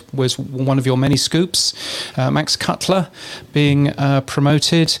think was one of your many scoops. Max Cutler being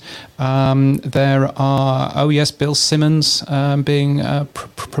promoted. There are, Bill Simmons being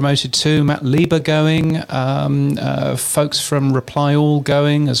promoted too. Matt Lieber going. Folks from Reply All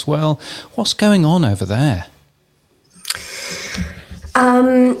going as well. What's going on over there?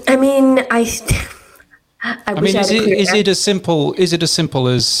 Is it as simple as it's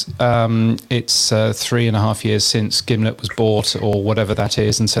 3.5 years since Gimlet was bought or whatever that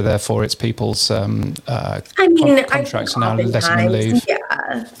is, and so therefore it's people's contracts are now letting them leave?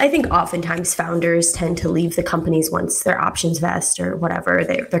 Yeah, I think oftentimes founders tend to leave the companies once their options vest or whatever,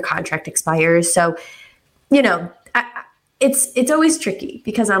 their contract expires. So, it's always tricky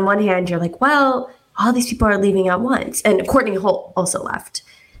because on one hand you're like, well, all these people are leaving at once. And Courtney Holt also left.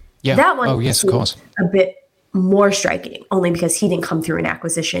 Yeah. That one, oh yes, of course, a bit more striking, only because he didn't come through an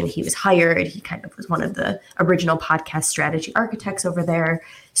acquisition. He was hired. He kind of was one of the original podcast strategy architects over there.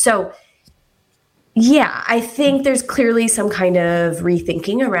 So yeah, I think there's clearly some kind of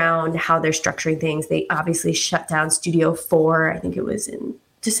rethinking around how they're structuring things. They obviously shut down Studio 4. I think it was in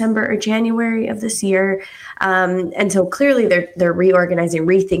December or January of this year. And so clearly they're reorganizing,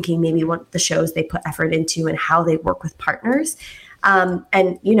 rethinking maybe what the shows they put effort into and how they work with partners.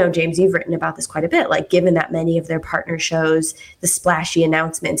 And, you know, James, you've written about this quite a bit, like given that many of their partner shows, the splashy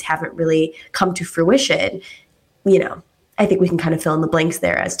announcements haven't really come to fruition, you know, I think we can kind of fill in the blanks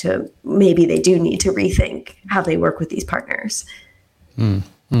there as to maybe they do need to rethink how they work with these partners.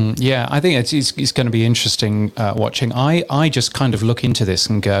 Yeah, I think it's going to be interesting watching. I just kind of look into this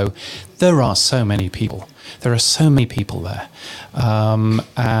and go, there are so many people. There are so many people there. I'm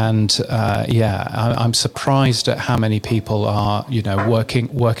surprised at how many people are, you know,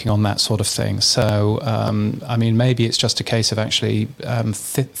 working on that sort of thing. So, I mean, maybe it's just a case of actually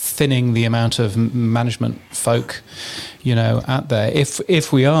thinning the amount of management folk, you know, out there.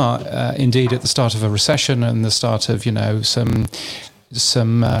 If we are indeed at the start of a recession and the start of, you know, some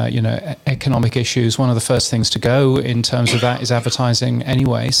economic issues, one of the first things to go in terms of that is advertising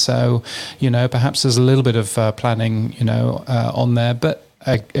anyway. So, you know, perhaps there's a little bit of planning, you know, on there. But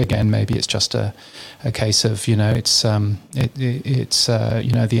again, maybe it's just a case of, you know, it's the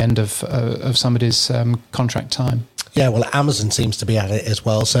end of somebody's contract time. Yeah, well, Amazon seems to be at it as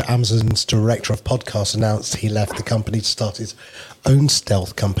well. So Amazon's director of podcasts announced he left the company to start his own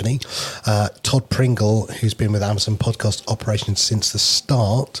stealth company. Todd Pringle, who's been with Amazon podcast operations since the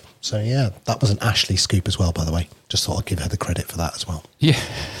start. So yeah, that was an Ashley scoop as well, by the way. Just thought I'd give her the credit for that as well. Yeah,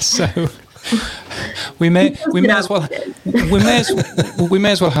 so we may as well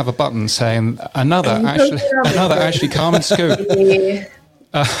have a button saying another Ashley Carmen scoop.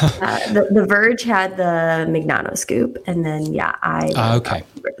 The Verge had the Mignano scoop, and then I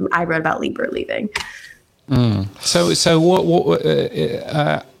wrote about Lieber leaving. So what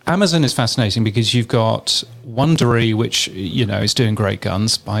Amazon is fascinating because you've got Wondery, which, you know, is doing great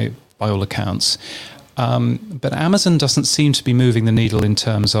guns by all accounts, but Amazon doesn't seem to be moving the needle in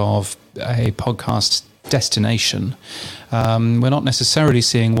terms of a podcast destination. We're not necessarily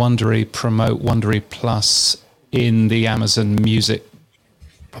seeing Wondery promote Wondery Plus in the Amazon Music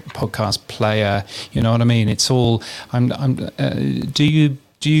podcast player. You know what I mean? It's all.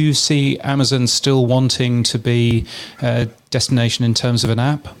 Do you see Amazon still wanting to be a destination in terms of an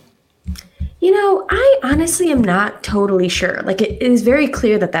app? You know, I honestly am not totally sure. Like, it is very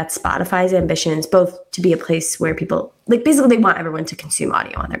clear that that's Spotify's ambitions, both to be a place where people, like, basically they want everyone to consume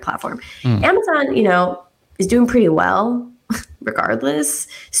audio on their platform. Amazon, you know, is doing pretty well regardless.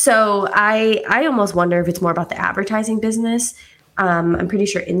 So I almost wonder if it's more about the advertising business. I'm pretty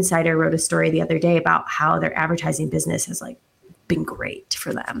sure Insider wrote a story the other day about how their advertising business has, like, been great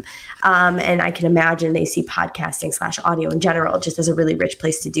for them. And I can imagine they see podcasting / audio in general just as a really rich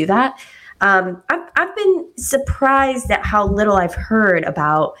place to do that. I've been surprised at how little I've heard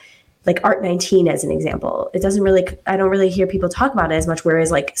about, like, Art19 as an example. I don't really hear people talk about it as much,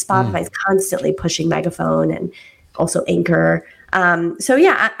 whereas, like, Spotify is constantly pushing Megaphone and also Anchor. So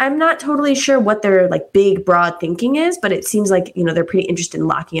yeah, I'm not totally sure what their, like, big broad thinking is, but it seems like, you know, they're pretty interested in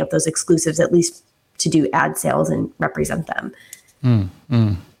locking up those exclusives, at least to do ad sales and represent them.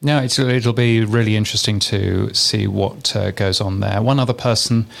 No, it'll be really interesting to see what goes on there. One other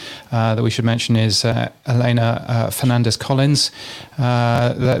person that we should mention is Elena Fernandez-Collins.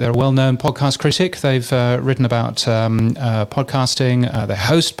 They're a well-known podcast critic. They've written about podcasting. They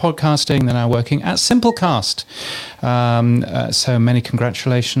host podcasting. They're now working at Simplecast. So many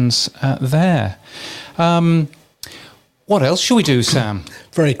congratulations there. What else shall we do, Sam?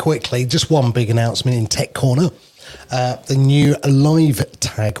 Very quickly, just one big announcement in Tech Corner. The new live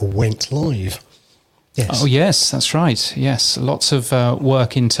tag went live. Yes. Oh, yes, that's right. Yes, lots of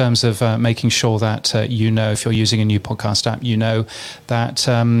work in terms of making sure that you know, if you're using a new podcast app, you know that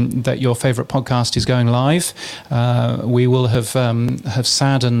that your favorite podcast is going live. We will have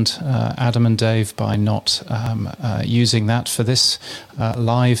saddened Adam and Dave by not using that for this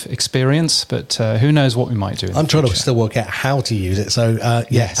live experience, but who knows what we might do. I'm trying to still work out how to use it. So,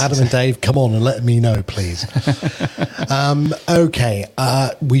 yes, Adam and Dave, come on and let me know, please. Okay,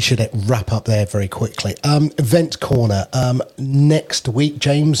 we should wrap up there very quickly. Event Corner. Next week,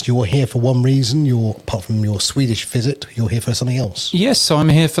 James, you're here for one reason. Apart from your Swedish visit, you're here for something else. Yes, so I'm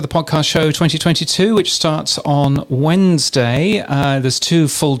here for the Podcast Show 2022, which starts on Wednesday. There's 2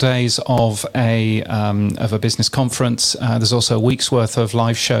 full days of a business conference. There's also a week's worth of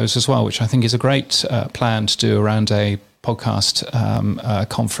live shows as well, which I think is a great plan to do around a podcast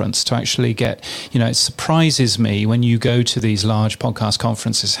conference to actually get, it surprises me when you go to these large podcast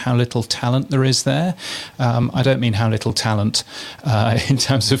conferences how little talent there is there. I don't mean how little talent in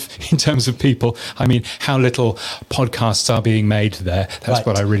terms of people. I mean how little podcasts are being made there. That's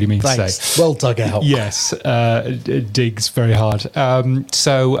what I really mean to say. Well dug out. Yes, digs very hard.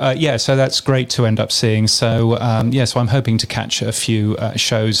 So that's great to end up seeing. So so I'm hoping to catch a few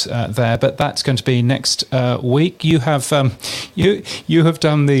shows there, but that's going to be next week. You have you have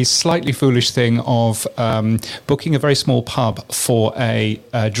done the slightly foolish thing of booking a very small pub for a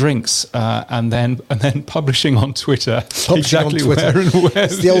drinks and then publishing on Twitter exactly where and where.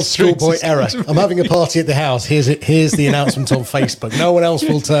 It's the old schoolboy error. I'm having a party at the house. Here's the announcement on Facebook. No one else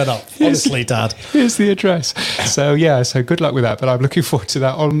will turn up. Honestly, Dad. Here's the address. So good luck with that. But I'm looking forward to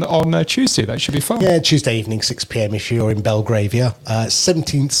that on Tuesday. That should be fun. Yeah, Tuesday evening, 6 p.m. if you're in Belgravia.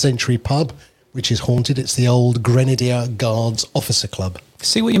 17th century pub, which is haunted. It's the old Grenadier Guards Officer Club.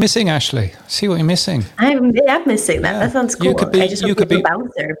 See what you're missing, Ashley. See what you're missing. I'm missing that. Yeah. That sounds cool. I just want to be a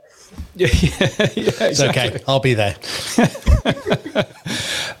bouncer. Yeah, exactly. It's okay. I'll be there.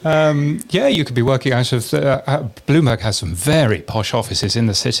 You could be working out of Bloomberg has some very posh offices in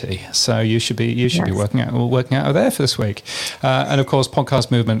the city, so you should be working out of there for this week. And of course, Podcast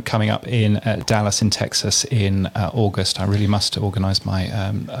Movement coming up in Dallas in Texas in August. I really must organise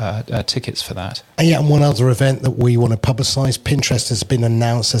my tickets for that. And one other event that we want to publicise. Pinterest has been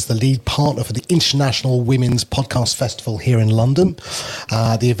announced as the lead partner for the International Women's Podcast Festival here in London.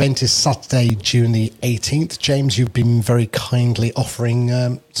 The event is Saturday, June the 18th. James, you've been very kindly offering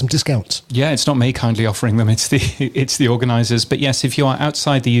some discounts. Yeah, it's not me kindly offering them; it's the organisers. But yes, if you are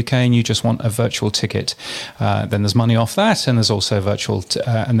outside the UK and you just want a virtual ticket, then there's money off that, and there's also virtual,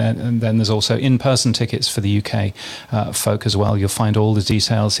 and then there's also in-person tickets for the UK folk as well. You'll find all the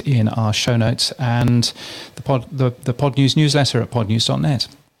details in our show notes and the Pod News newsletter at podnews.net.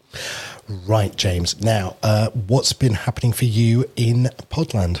 Right, James. Now, what's been happening for you in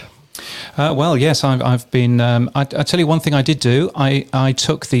Podland? Well, yes, I've been. I tell you one thing I did do. I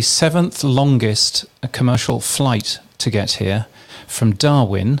took the 7th longest commercial flight to get here from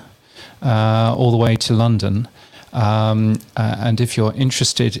Darwin all the way to London. And if you're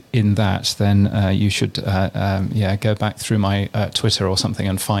interested in that, then you should go back through my Twitter or something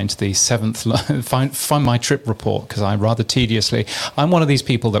and find the 7th find my trip report, because I'm one of these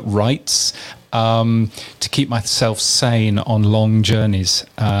people that writes to keep myself sane on long journeys,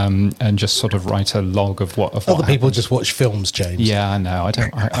 and just sort of write a log of what other people just watch films, James. Yeah, I know. I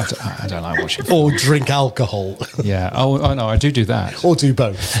don't like watching films. Or drink alcohol. Yeah. Oh no, I do that. Or do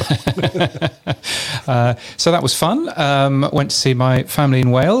both. So that was fun. Went to see my family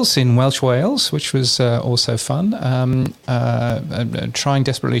in Wales, in Welsh Wales, which was also fun. Trying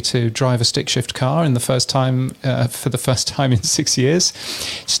desperately to drive a stick shift car for the first time in 6 years.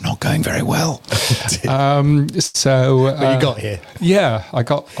 It's not going very well. But you got here. Yeah, I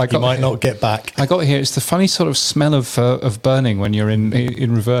got. You might not get back. I got here. It's the funny sort of smell of burning when you're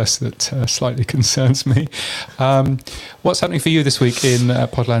in reverse that slightly concerns me. What's happening for you this week in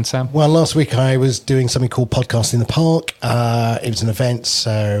Podland, Sam? Well, last week I was doing something called Podcast in the Park. It was an event,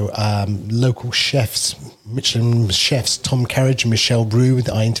 so local chefs, Michelin chefs Tom Kerridge and Michelle Brew,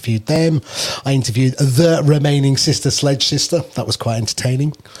 I interviewed them. I interviewed the remaining Sister Sledge sister. That was quite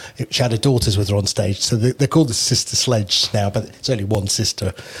entertaining. She had her daughters with her on stage, so they're called the Sister Sledge now, but it's only one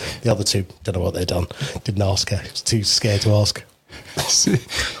sister. The other two, don't know what they've done. Didn't ask her. Was too scared to ask.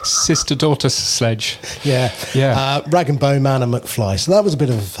 Sister-daughter sledge. Yeah. Rag and Bone Man and McFly. So that was a bit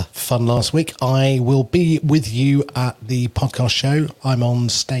of fun last week. I will be with you at the podcast show. I'm on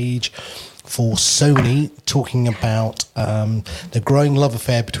stage for Sony, talking about the growing love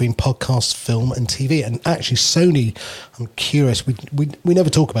affair between podcast, film and TV. And actually Sony, I'm curious, we never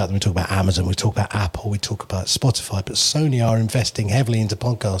talk about them. We talk about Amazon, we talk about Apple, we talk about Spotify, but Sony are investing heavily into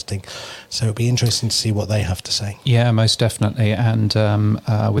podcasting. So it'll be interesting to see what they have to say. Yeah, most definitely. And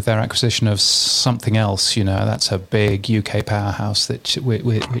with their acquisition of Something Else, that's a big UK powerhouse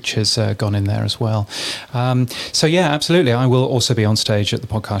which has gone in there as well. So yeah, absolutely. I will also be on stage at the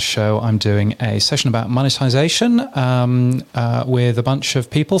podcast show. I'm doing a session about monetization with a bunch of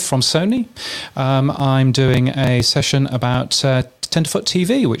people from Sony. I'm doing a session about Tenderfoot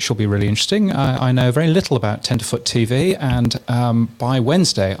TV, which will be really interesting. I know very little about Tenderfoot TV, and by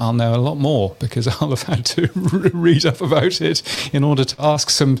Wednesday I'll know a lot more, because I'll have had to read up about it in order to ask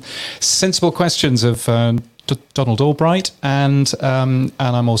some sensible questions of Donald Albright, and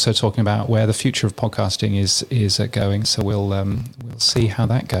I'm also talking about where the future of podcasting is going. So we'll see how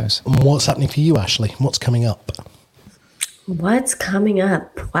that goes. And what's happening for you, Ashley? What's coming up? What's coming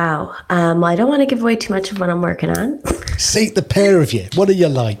up? Wow. I don't want to give away too much of what I'm working on. See, the pair of you. What are you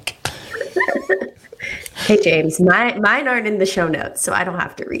like? Hey, James, mine aren't in the show notes, so I don't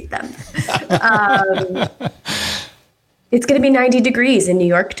have to read them. It's going to be 90 degrees in New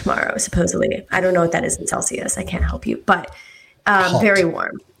York tomorrow, supposedly. I don't know what that is in Celsius. I can't help you, but very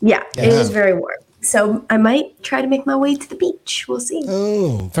warm. Yeah, it is very warm. So I might try to make my way to the beach. We'll see.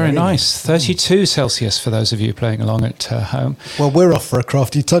 Oh, very nice. 32 Celsius for those of you playing along at home. Well, we're off for a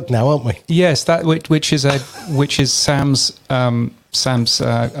crafty tug now, aren't we? Yes, that which is Sam's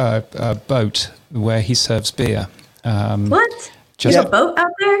boat where he serves beer. What? Just There's a boat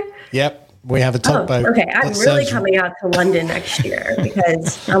out there? Yep. We have a tugboat. Okay, I'm really coming out to London next year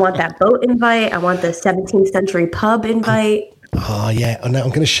because I want that boat invite. I want the 17th century pub invite. Oh, yeah. Oh, no, I'm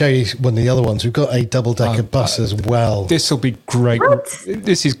going to show you one of the other ones. We've got a double-decker bus as well. This will be great. What?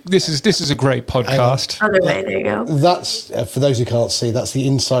 This is a great podcast. Other way, there you go. That's, for those who can't see, that's the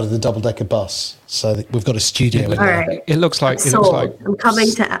inside of the double-decker bus. So we've got a studio in there. All right. It looks like. I'm coming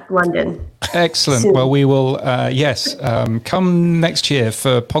to London. Excellent. Soon. Well, we will. Come next year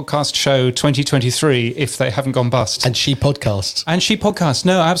for Podcast Show 2023 if they haven't gone bust. And She Podcasts.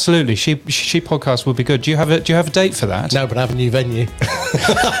 No, absolutely. She Podcast would be good. Do you have a date for that? No, but I have a new venue.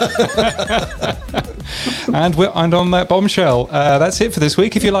 And on that bombshell, that's it for this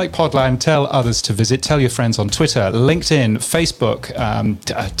week. If you like Podland, tell others to visit. Tell your friends on Twitter, LinkedIn, Facebook,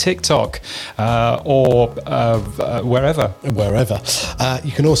 TikTok, or wherever. Wherever.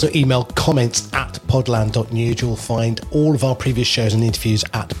 You can also email comments at podland.news. You'll find all of our previous shows and interviews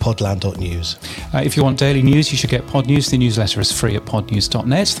at podland.news. If you want daily news, you should get Pod News. The newsletter is free at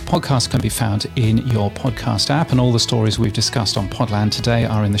podnews.net. The podcast can be found in your podcast app, and all the stories we've discussed on Podland today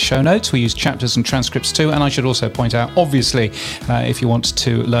are in the show notes. We use chapters and transcripts too, and I should also point out, obviously, if you want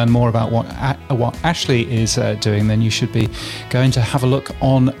to learn more about what Ashley is doing, then you should be going to have a look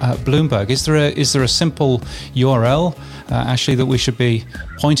on Bloomberg. Is there a simple URL, Ashley, that we should be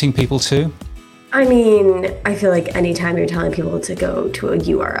pointing people to? I mean, I feel like anytime you're telling people to go to a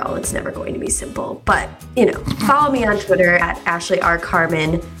URL, it's never going to be simple. But, follow me on Twitter at Ashley R.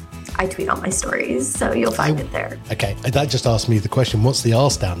 Carmen. I tweet all my stories, so you'll find it there. Okay, that just asked me the question, what's the R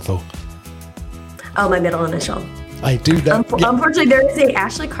stand for? Oh, my middle initial. I do that. Unfortunately, there is a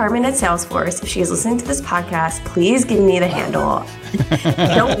Ashley Carmen at Salesforce. If she is listening to this podcast, please give me the handle.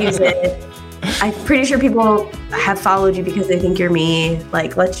 Don't use it. I'm pretty sure people have followed you because they think you're me.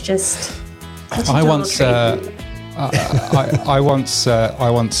 Like, let's just I once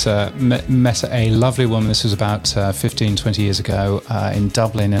met a lovely woman. This was about 15, 20 years ago in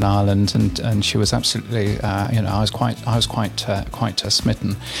Dublin, in Ireland, and she was absolutely, I was quite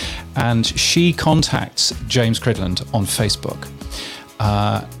smitten. And she contacts James Cridland on Facebook,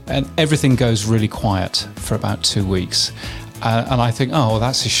 and everything goes really quiet for about 2 weeks. And I think, oh, well,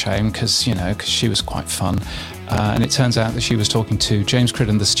 that's a shame because she was quite fun. And it turns out that she was talking to James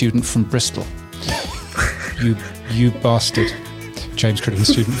Cridland, the student from Bristol. You bastard. James Cridland, the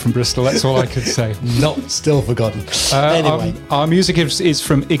student from Bristol. That's all I could say. Not still forgotten. Anyway. Our music is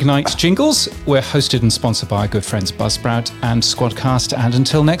from Ignite Jingles. We're hosted and sponsored by our good friends Buzzsprout and Squadcast. And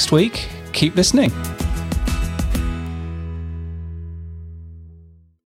until next week, keep listening.